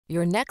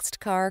Your next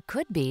car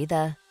could be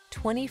the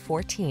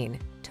 2014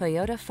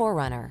 Toyota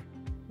 4Runner.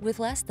 With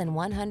less than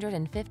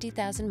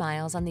 150,000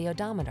 miles on the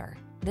odometer,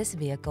 this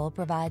vehicle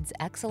provides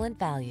excellent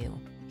value.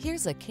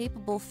 Here's a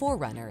capable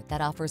 4Runner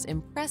that offers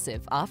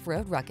impressive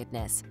off-road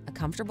ruggedness, a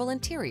comfortable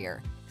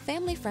interior,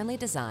 family-friendly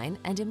design,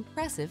 and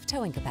impressive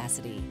towing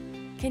capacity.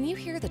 Can you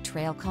hear the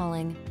trail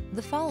calling?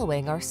 The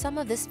following are some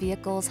of this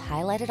vehicle's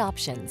highlighted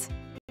options: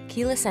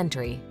 keyless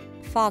entry,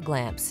 fog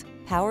lamps,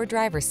 power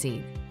driver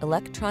seat,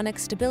 electronic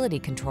stability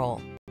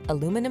control,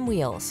 aluminum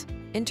wheels,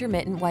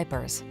 intermittent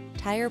wipers,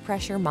 tire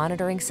pressure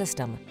monitoring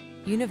system,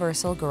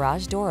 universal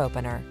garage door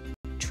opener,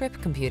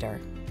 trip computer,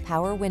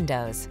 power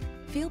windows.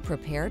 Feel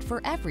prepared for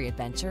every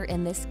adventure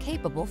in this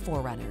capable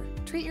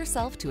 4Runner. Treat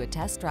yourself to a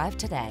test drive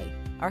today.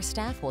 Our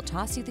staff will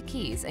toss you the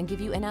keys and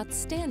give you an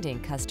outstanding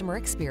customer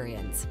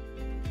experience.